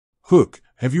Hook,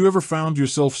 have you ever found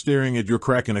yourself staring at your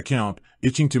Kraken account,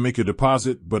 itching to make a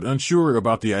deposit but unsure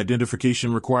about the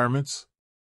identification requirements?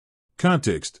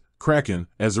 Context: Kraken,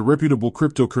 as a reputable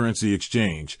cryptocurrency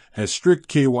exchange, has strict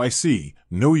KYC,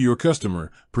 know your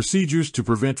customer, procedures to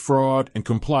prevent fraud and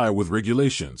comply with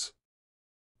regulations.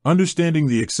 Understanding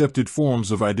the accepted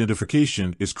forms of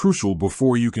identification is crucial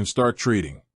before you can start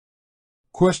trading.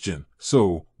 Question: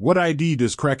 so, what ID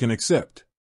does Kraken accept?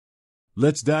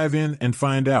 Let's dive in and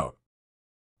find out.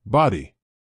 Body.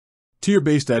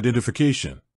 Tier-based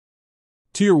identification.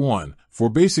 Tier 1. For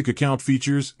basic account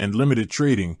features and limited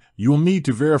trading, you'll need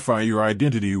to verify your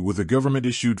identity with a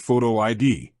government-issued photo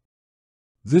ID.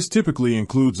 This typically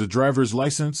includes a driver's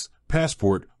license,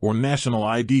 passport, or national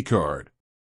ID card.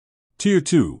 Tier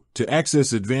 2. To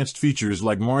access advanced features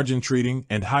like margin trading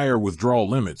and higher withdrawal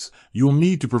limits, you'll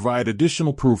need to provide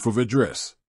additional proof of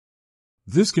address.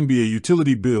 This can be a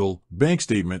utility bill, bank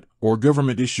statement, or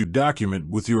government-issued document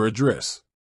with your address.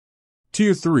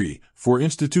 Tier 3. For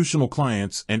institutional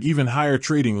clients and even higher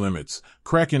trading limits,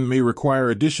 Kraken may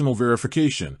require additional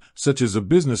verification, such as a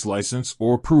business license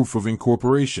or proof of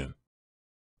incorporation.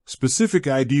 Specific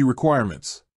ID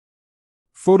requirements.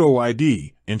 Photo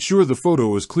ID. Ensure the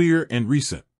photo is clear and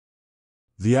recent.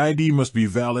 The ID must be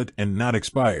valid and not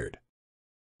expired.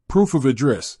 Proof of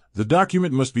address. The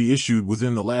document must be issued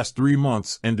within the last 3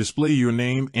 months and display your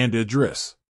name and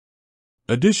address.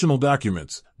 Additional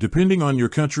documents. Depending on your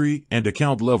country and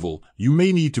account level, you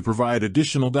may need to provide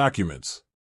additional documents.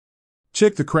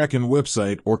 Check the Kraken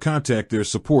website or contact their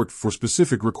support for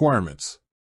specific requirements.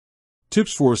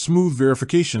 Tips for a smooth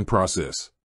verification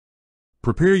process.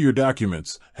 Prepare your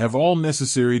documents. Have all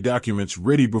necessary documents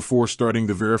ready before starting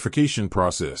the verification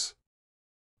process.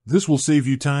 This will save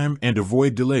you time and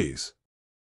avoid delays.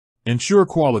 Ensure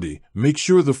quality. Make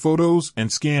sure the photos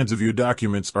and scans of your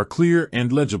documents are clear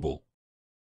and legible.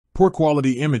 Poor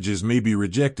quality images may be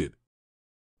rejected.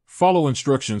 Follow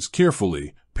instructions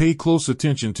carefully. Pay close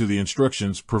attention to the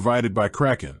instructions provided by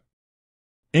Kraken.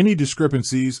 Any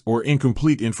discrepancies or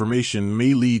incomplete information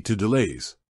may lead to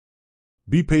delays.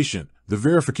 Be patient. The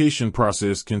verification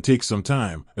process can take some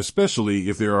time, especially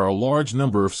if there are a large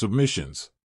number of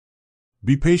submissions.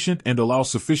 Be patient and allow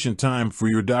sufficient time for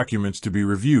your documents to be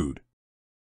reviewed.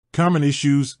 Common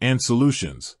issues and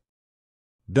solutions.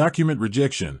 Document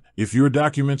rejection. If your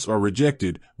documents are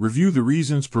rejected, review the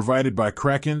reasons provided by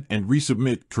Kraken and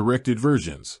resubmit corrected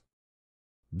versions.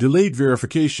 Delayed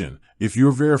verification. If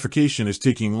your verification is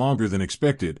taking longer than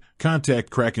expected, contact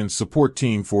Kraken's support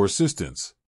team for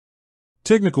assistance.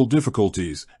 Technical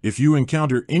difficulties. If you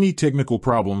encounter any technical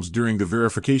problems during the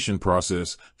verification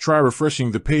process, try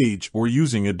refreshing the page or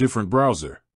using a different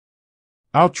browser.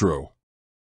 Outro.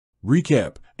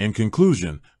 Recap and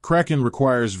conclusion. Kraken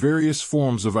requires various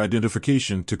forms of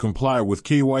identification to comply with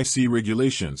KYC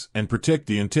regulations and protect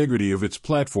the integrity of its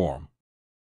platform.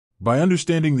 By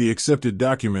understanding the accepted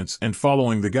documents and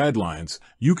following the guidelines,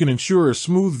 you can ensure a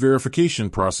smooth verification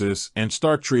process and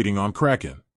start trading on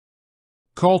Kraken.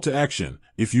 Call to action.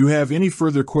 If you have any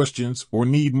further questions or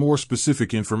need more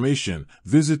specific information,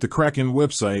 visit the Kraken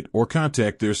website or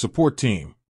contact their support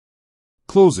team.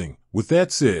 Closing. With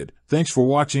that said, thanks for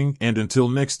watching and until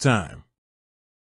next time.